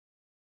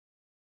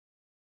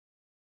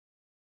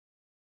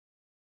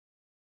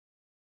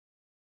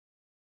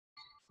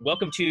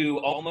welcome to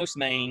Almost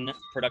Maine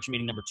production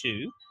meeting number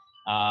 2.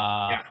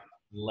 Yeah.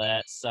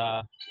 Let's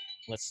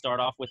start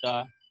off with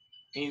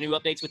any new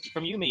updates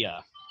from you,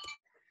 Mia.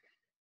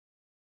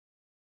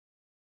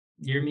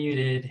 You're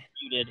muted.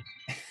 Muted.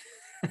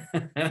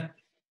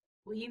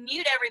 Will you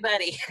mute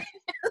everybody?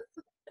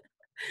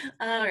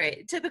 All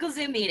right, typical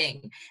Zoom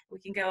meeting. We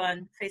can go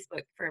on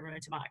Facebook for everyone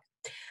to mock.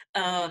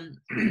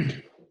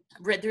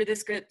 Read through the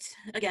script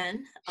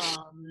again.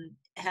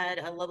 Had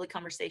a lovely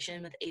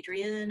conversation with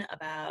Adrienne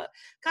about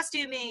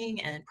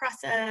costuming and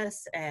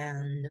process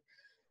and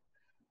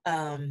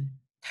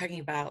talking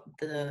about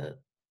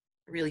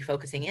really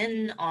focusing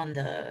in on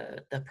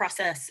the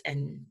process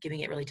and giving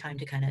it really time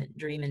to kind of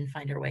dream and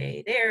find our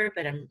way there.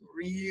 But I'm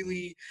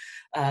really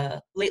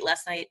late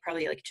last night,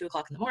 probably like 2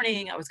 o'clock in the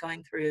morning, I was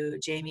going through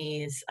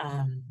Jayme's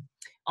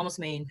Almost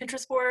Maine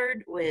Pinterest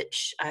board,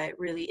 which I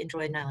really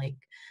enjoyed, and I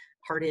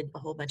hearted a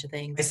whole bunch of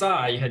things. I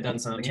saw you had done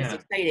some, which is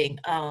exciting.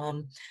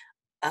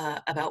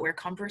 About where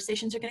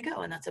conversations are going to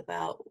go, and that's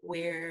about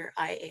where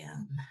I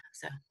am.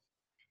 So.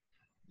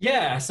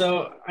 Yeah,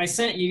 so I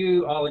sent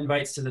you all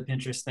invites to the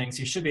Pinterest thing, so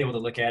you should be able to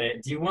look at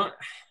it.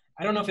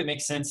 I don't know if it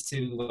makes sense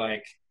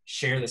to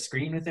share the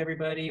screen with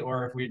everybody,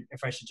 or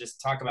if I should just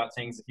talk about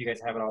things if you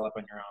guys have it all up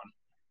on your own.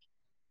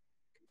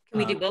 Can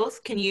we do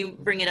both? Can you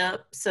bring it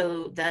up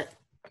so that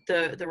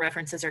the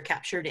references are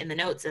captured in the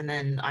notes, and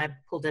then I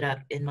pulled it up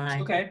in my...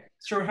 Okay,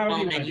 sure, however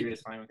you want to do it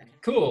is fine with me.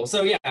 Cool,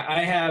 so yeah,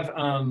 I have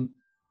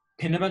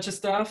pinned a bunch of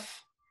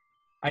stuff.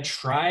 I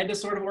tried to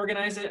sort of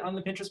organize it on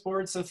the Pinterest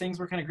board so things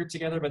were kind of grouped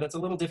together, but that's a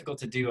little difficult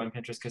to do on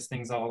Pinterest because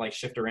things all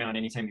shift around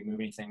anytime you move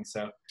anything.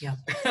 So yeah.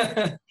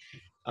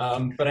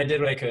 But I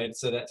did what I could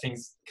so that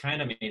things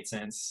kind of made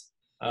sense.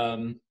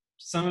 Some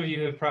of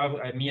you have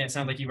probably, Mia, it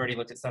sounds like you've already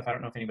looked at stuff. I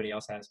don't know if anybody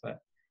else has, but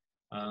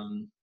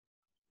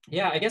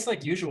yeah, I guess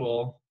like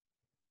usual,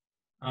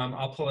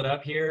 I'll pull it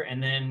up here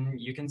and then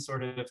you can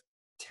sort of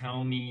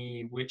tell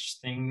me which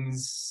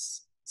things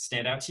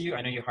stand out to you.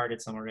 I know you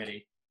hearted some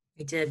already.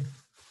 I did.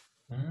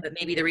 But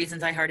maybe the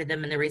reasons I hearted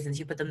them and the reasons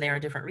you put them there are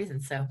different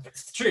reasons. So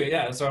it's true.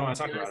 Yeah, that's what I want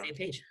to talk about. On the same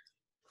page.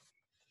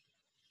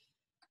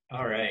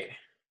 All right.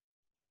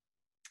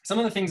 Some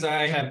of the things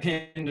I have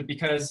pinned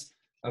because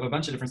of a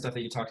bunch of different stuff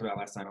that you talked about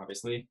last time,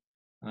 obviously.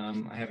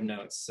 I have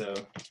notes, so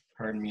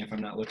pardon me if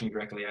I'm not looking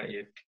directly at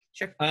you.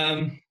 Sure.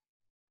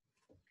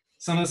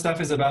 Some of the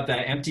stuff is about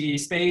that empty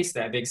space,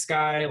 that big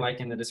sky, like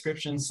in the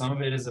description. Some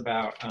of it is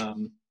about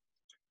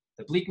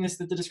the bleakness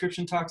that the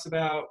description talks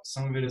about.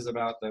 Some of it is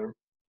about the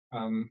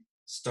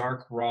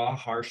stark, raw,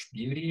 harsh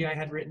beauty I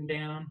had written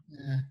down.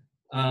 Yeah.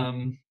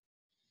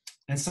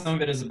 And some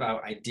of it is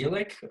about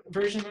idyllic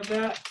version of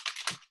that.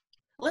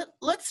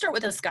 Let's start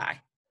with the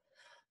sky.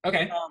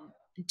 Okay.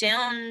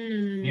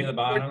 Down near the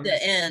bottom, toward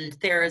the end,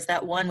 there is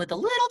that one with the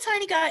little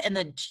tiny guy and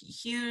the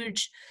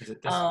huge. Is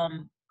it this?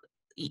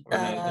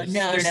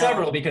 There's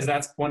several because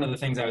that's one of the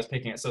things I was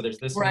picking at. So there's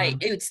this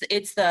right. one.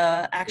 It's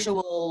the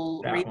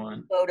actual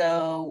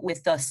photo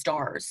with the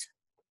stars.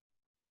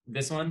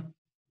 This one.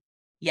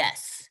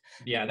 Yes.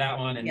 Yeah, that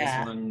one and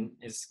this one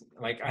is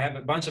I have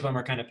a bunch of them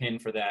are kind of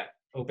pinned for that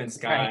open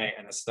sky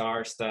and the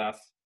star stuff.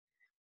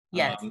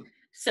 Yes.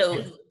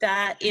 So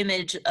that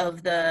image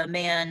of the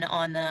man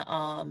on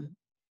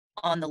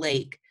the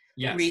lake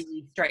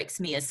really strikes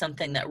me as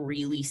something that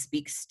really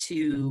speaks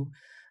to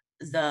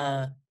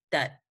that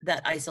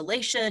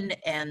isolation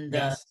and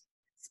the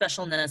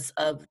specialness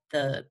of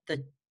the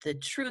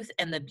truth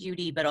and the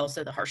beauty, but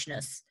also the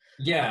harshness.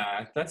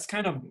 Yeah, that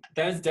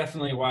is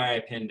definitely why I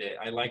pinned it.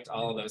 I liked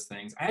all of those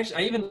things. I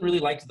even really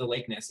liked the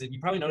lakeness. You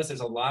probably noticed there's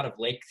a lot of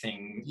lake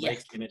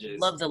images.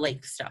 Love the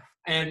lake stuff.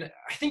 And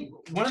I think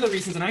one of the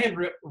reasons, and I had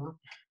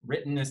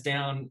written this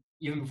down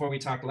even before we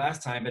talked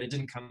last time, but it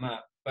didn't come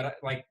up. But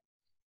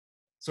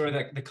sort of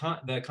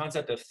the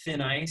concept of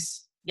thin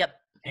ice. Yep.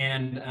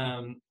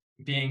 And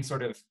being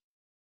sort of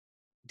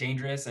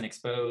dangerous and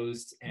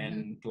exposed,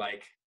 and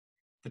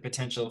the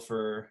potential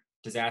for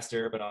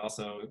disaster, but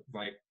also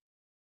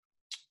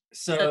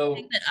So the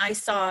thing that I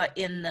saw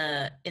in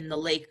the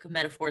lake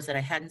metaphors that I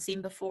hadn't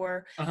seen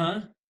before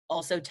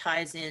also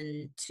ties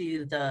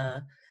into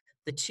the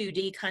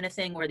 2D kind of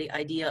thing, where the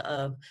idea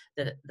of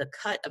the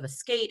cut of a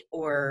skate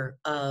or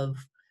of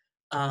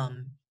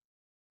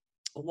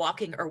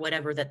walking or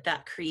whatever,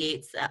 that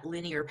creates that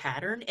linear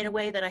pattern in a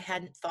way that I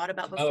hadn't thought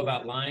about before. Oh,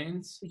 about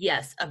lines?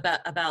 Yes,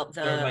 about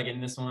the in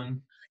this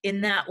one.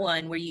 In that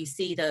one where you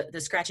see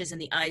the scratches in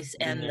the ice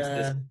and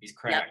these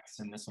cracks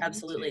in this one.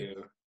 Absolutely.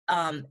 Too.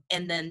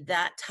 And then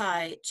that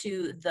tie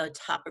to the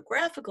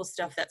topographical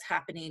stuff that's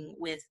happening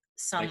with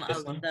some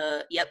of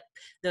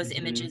those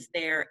images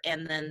there,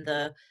 and then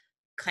the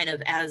kind of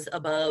as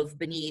above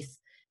beneath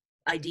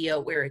idea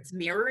where it's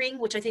mirroring,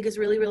 which I think is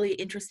really, really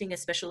interesting,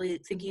 especially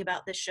thinking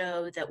about this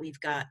show, that we've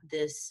got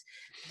this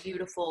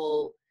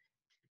beautiful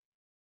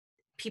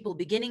people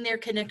beginning their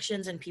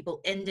connections and people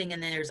ending,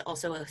 and then there's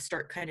also a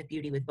stark kind of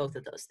beauty with both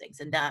of those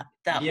things, and that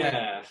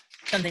was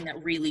something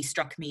that really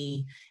struck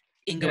me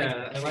in going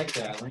through. I like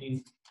that.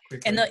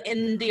 And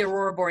in the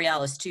Aurora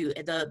Borealis too,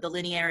 the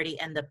linearity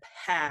and the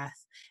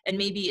path and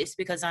maybe it's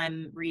because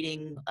I'm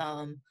reading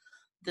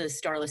the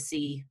Starless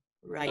Sea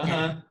right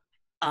now,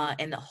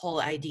 and the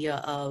whole idea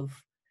of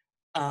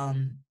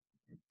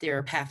there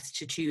are paths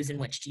to choose and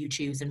which do you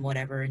choose and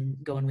whatever, and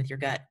going with your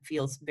gut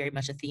feels very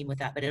much a theme with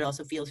that, but it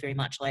also feels very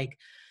much like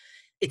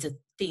it's a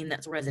theme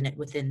that's resonant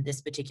within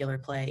this particular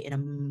play in a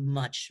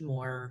much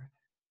more,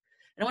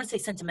 I don't want to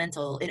say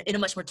sentimental, in a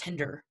much more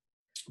tender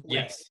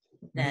way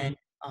than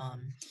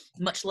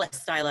much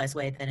less stylized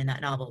way than in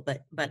that novel,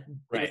 but it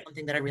was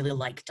something that I really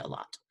liked a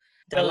lot.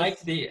 I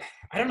liked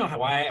I don't know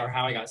how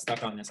I got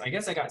stuck on this. I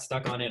guess I got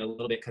stuck on it a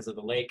little bit because of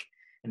the lake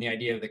and the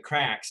idea of the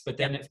cracks, but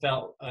then it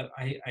felt,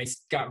 I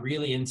got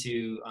really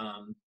into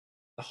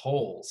the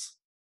holes.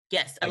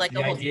 Yes, I like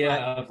the whole idea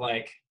of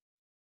like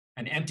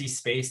an empty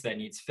space that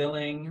needs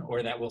filling,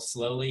 or that will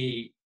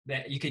slowly,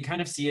 that you could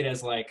kind of see it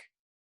as like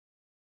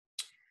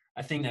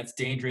a thing that's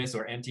dangerous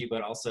or empty,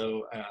 but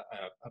also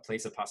a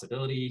place of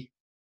possibility.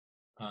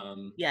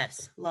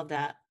 Yes, love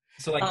that.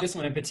 So like this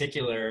one in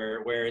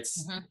particular, where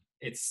it's,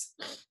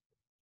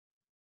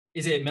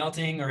 is it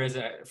melting or is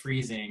it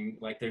freezing?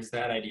 Like there's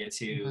that idea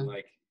too,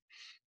 like.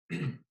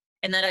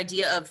 And that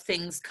idea of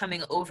things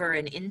coming over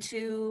and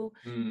into,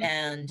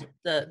 and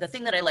the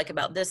thing that I like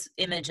about this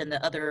image and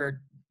the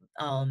other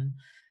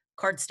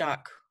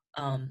cardstock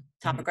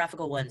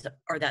topographical ones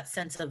are that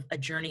sense of a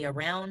journey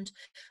around.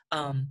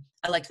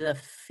 I like the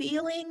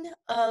feeling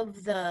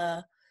of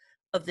the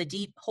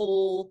deep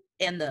hole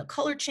and the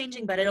color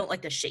changing, but I don't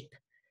like the shape.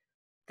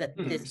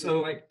 So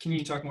like, can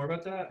you talk more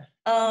about that?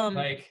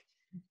 Like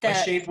a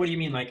shape, what do you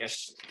mean? Like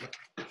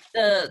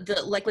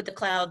the like with the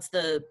clouds,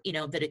 that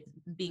it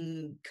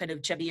being kind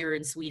of chubbier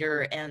and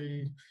sweeter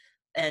and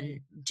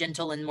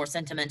gentle and more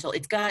sentimental.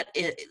 It's got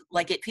it,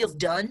 like it feels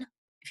done.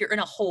 If you're in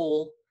a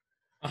hole,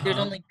 there's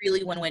only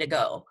really one way to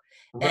go.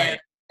 And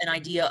an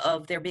idea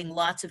of there being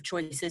lots of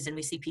choices, and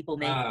we see people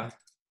make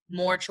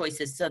more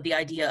choices. So the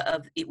idea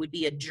of it would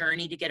be a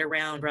journey to get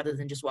around rather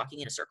than just walking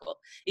in a circle.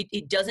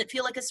 It doesn't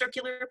feel like a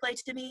circular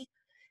place to me.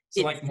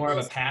 So like more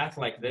of a path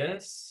like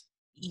this?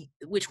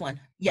 Which one?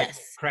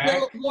 Yes.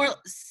 Crack? More.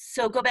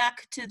 So go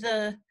back to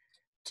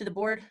the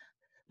board.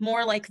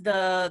 More like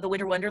the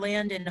Winter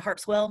Wonderland in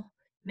Harpswell,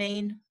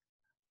 Maine,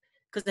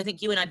 because I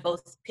think you and I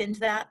both pinned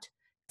that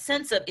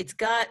sense of it's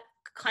got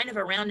kind of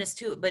a roundness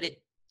to it, but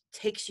it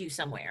takes you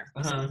somewhere.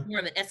 So it's more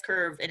of an S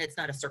curve, and it's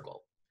not a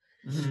circle.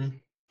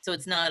 So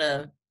it's not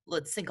a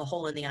let's sink a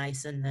hole in the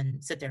ice and then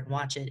sit there and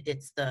watch it.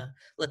 It's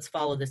let's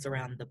follow this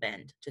around the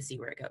bend to see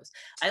where it goes.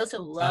 I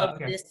also love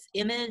this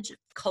image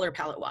color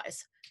palette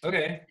wise.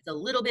 It's a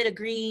little bit of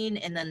green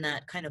and then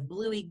that kind of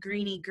bluey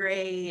greeny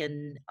gray,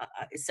 and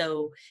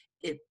so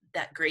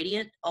that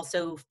gradient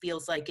also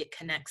feels like it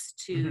connects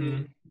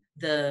to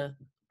the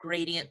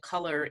gradient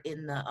color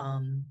in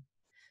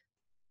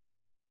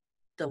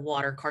the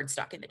water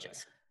cardstock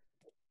images.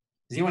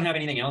 Does anyone have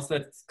anything else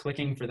that's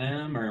clicking for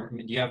them, or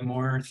do you have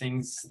more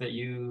things that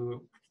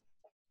you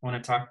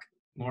want to talk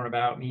more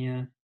about,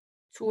 Mia?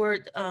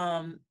 Toward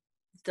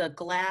the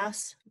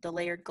glass, the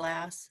layered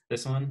glass.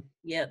 This one?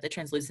 Yeah, the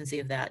translucency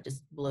of that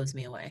just blows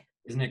me away.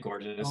 Isn't it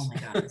gorgeous? Oh my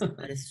God,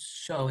 that is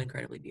so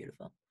incredibly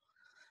beautiful.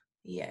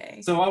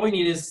 Yay. So all we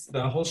need is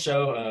the whole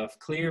show of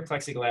clear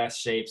plexiglass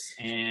shapes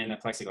and a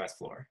plexiglass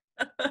floor.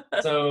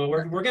 So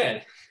we're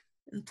good.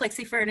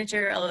 Plexi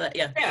furniture, all of that,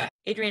 yeah.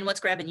 Adrienne, what's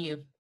grabbing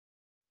you?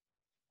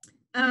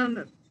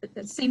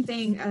 Same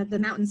thing. The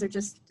mountains are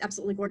just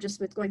absolutely gorgeous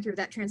with going through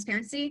that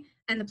transparency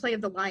and the play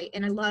of the light.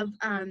 And I love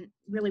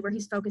really where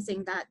he's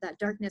focusing that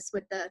darkness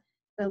with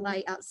the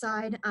light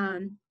outside.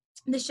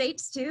 The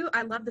shapes too.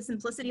 I love the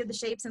simplicity of the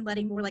shapes and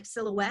letting more like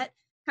silhouette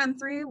come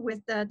through with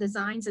the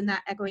designs and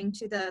that echoing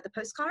to the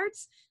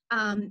postcards.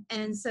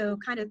 And so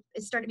kind of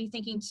it started me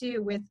thinking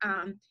too with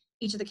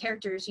each of the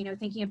characters,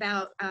 thinking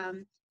about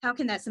how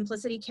can that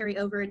simplicity carry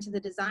over into the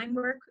design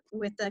work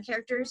with the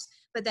characters,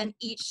 but then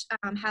each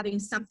having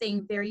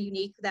something very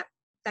unique that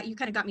you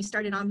kind of got me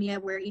started on, Mia,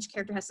 where each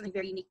character has something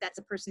very unique that's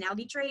a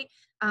personality trait,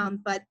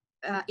 but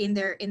in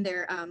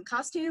their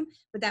costume,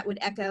 but that would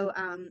echo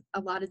a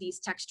lot of these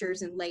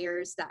textures and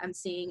layers that I'm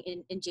seeing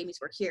in Jayme's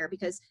work here,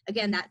 because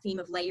again, that theme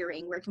of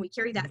layering, where can we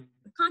carry that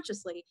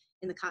consciously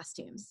in the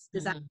costumes?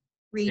 Does that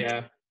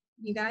read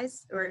you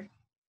guys, or?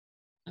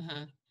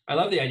 I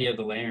love the idea of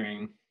the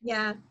layering.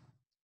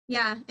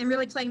 Yeah, and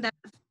really playing that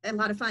a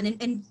lot of fun,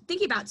 and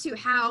thinking about too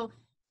how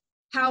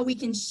we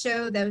can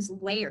show those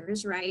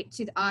layers, right,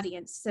 to the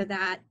audience, so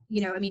that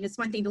it's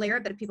one thing to layer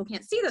it, but if people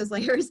can't see those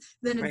layers,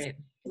 then it's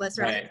less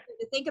right. So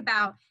to think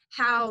about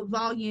how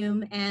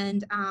volume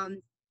and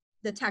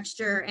the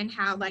texture and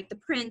how like the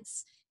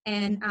prints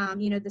and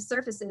the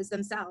surfaces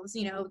themselves,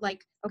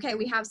 like okay,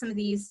 we have some of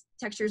these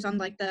textures on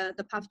like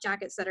the puff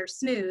jackets that are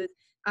smooth.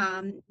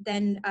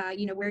 Then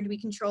where do we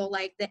control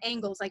like the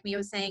angles? Like Mia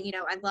was saying,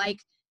 I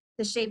like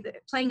the shape,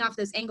 playing off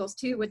those angles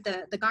too with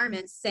the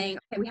garments, saying,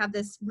 okay, we have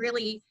this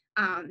really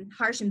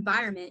harsh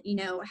environment,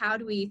 how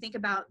do we think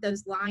about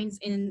those lines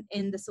in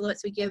the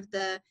silhouettes we give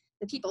the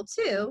people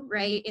too,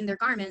 right, in their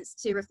garments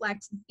to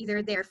reflect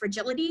either their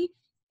fragility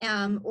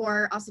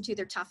or also to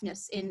their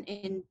toughness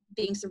in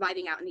being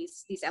surviving out in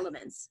these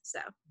elements. So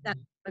that's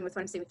what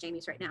I'm seeing with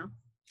Jayme's right now.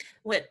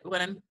 What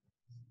I'm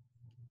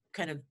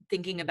kind of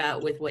thinking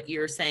about with what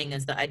you're saying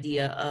is the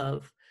idea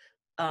of,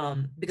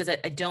 because I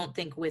don't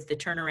think with the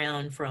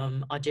turnaround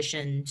from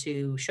audition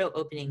to show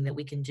opening that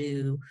we can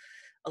do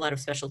a lot of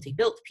specialty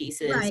built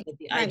pieces, Right, but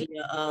the right.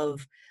 idea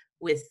of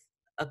with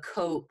a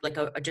coat, like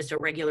just a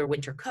regular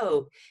winter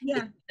coat,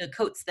 Yeah. the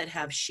coats that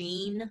have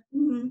sheen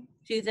Mm-hmm.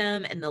 to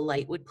them and the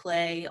light would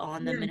play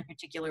on them Yeah. in a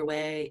particular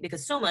way,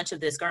 because so much of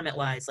this garment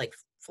wise, like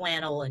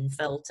flannel and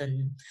felt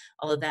and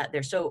all of that,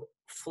 they're so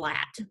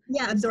flat.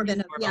 Yeah,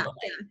 absorbent. Yeah.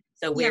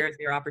 So where's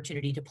your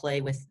opportunity to play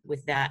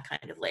with that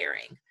kind of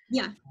layering?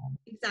 Yeah,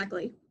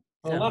 exactly.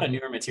 Well, a lot of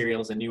newer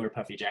materials and newer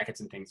puffy jackets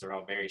and things are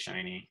all very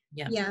shiny.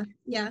 Yeah. Yeah.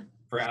 Yeah.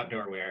 For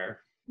outdoor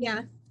wear.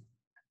 Yeah.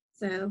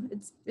 So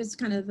it's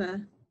kind of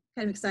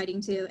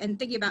exciting too. And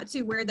thinking about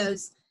too where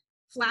those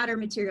flatter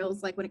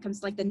materials, like when it comes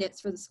to like the knits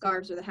for the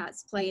scarves or the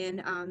hats, play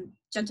in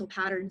gentle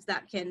patterns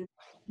that can,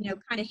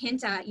 kind of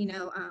hint at,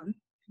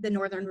 the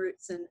northern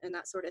roots and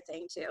that sort of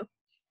thing too.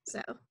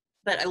 So.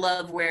 But I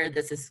love where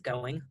this is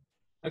going.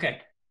 Okay,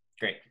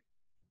 great.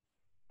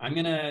 I'm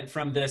gonna,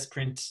 from this,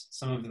 print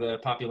some of the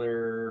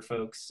popular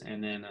folks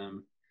and then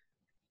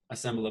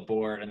assemble a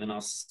board, and then I'll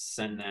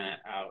send that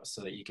out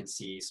so that you can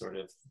see sort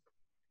of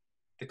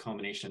the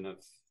culmination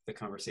of the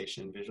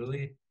conversation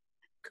visually.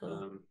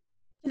 Cool.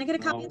 Can I get a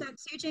copy of that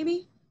too,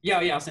 Jayme? Yeah,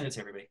 I'll send it to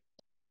everybody.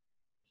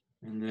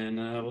 And then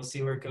we'll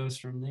see where it goes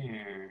from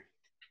there.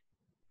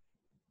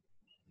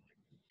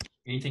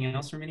 Anything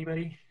else from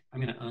anybody? I'm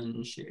gonna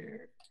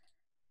unshare.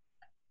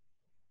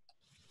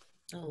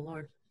 Oh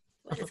Lord,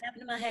 what just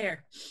happened to my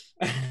hair?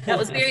 That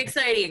was very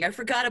exciting. I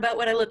forgot about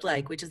what I looked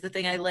like, which is the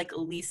thing I like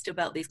least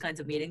about these kinds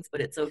of meetings, but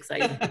it's so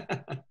exciting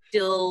to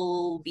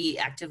still be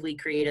actively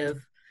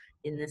creative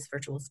in this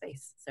virtual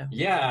space. So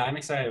yeah, I'm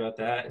excited about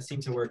that. It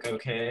seemed to work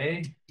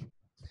okay.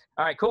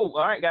 All right, cool.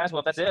 All right, guys.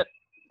 Well, that's it.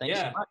 Thank you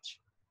Yeah. so much.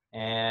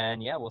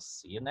 And yeah, we'll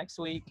see you next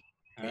week.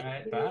 All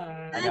right,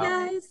 bye. Bye,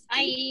 guys.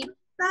 bye.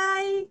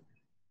 Bye.